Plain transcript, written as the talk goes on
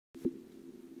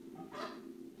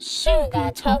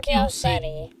Suga, Tokyo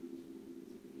City.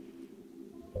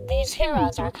 These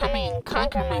heroes are coming and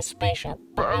conquer my spaceship,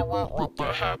 but I won't let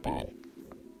that happen.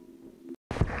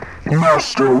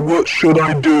 Master, what should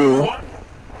I do?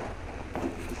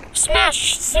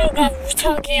 Smash Suga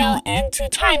Tokyo into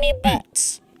tiny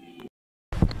bits.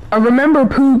 I remember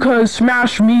Pucca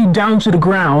smashed me down to the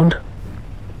ground.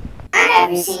 I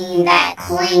never seen that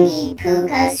clingy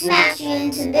Pucca smash you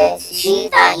into bits. She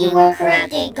thought you were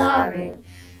corrupted Garu.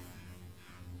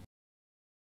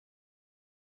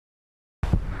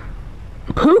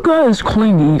 Pucca is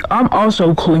clingy. I'm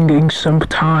also clinging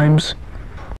sometimes.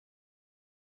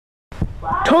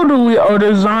 Totally, our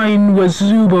design was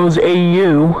Zubo's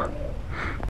AU.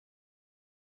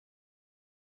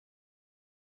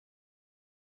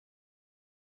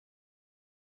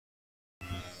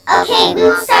 Okay, we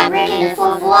will stop breaking the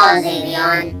fourth wall,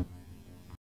 Xavion.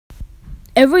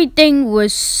 Everything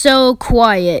was so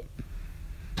quiet.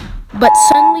 But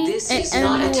suddenly, This an is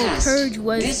not a annual test. purge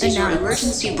was This is your announced.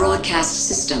 emergency broadcast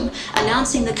system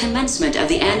announcing the commencement of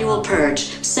the annual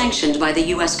purge sanctioned by the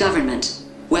U.S. government.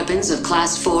 Weapons of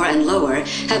Class 4 and lower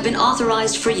have been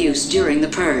authorized for use during the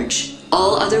purge.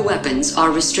 All other weapons are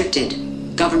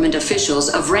restricted. Government officials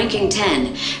of ranking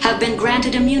 10 have been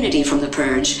granted immunity from the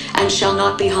purge and shall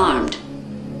not be harmed.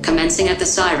 Commencing at the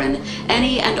siren,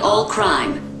 any and all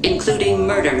crime, including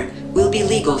murder, will be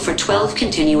legal for 12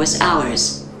 continuous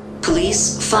hours.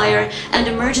 Police, fire, and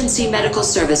emergency medical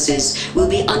services will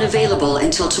be unavailable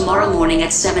until tomorrow morning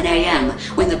at 7 a.m.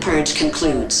 when the purge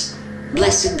concludes.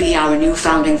 Blessed be our new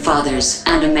founding fathers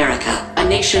and America, a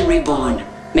nation reborn.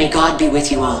 May God be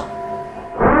with you all.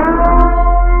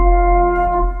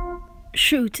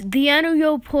 Shoot, the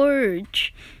annual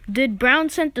purge. Did Brown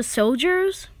send the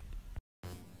soldiers?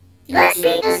 Let's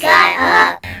beat this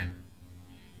guy up.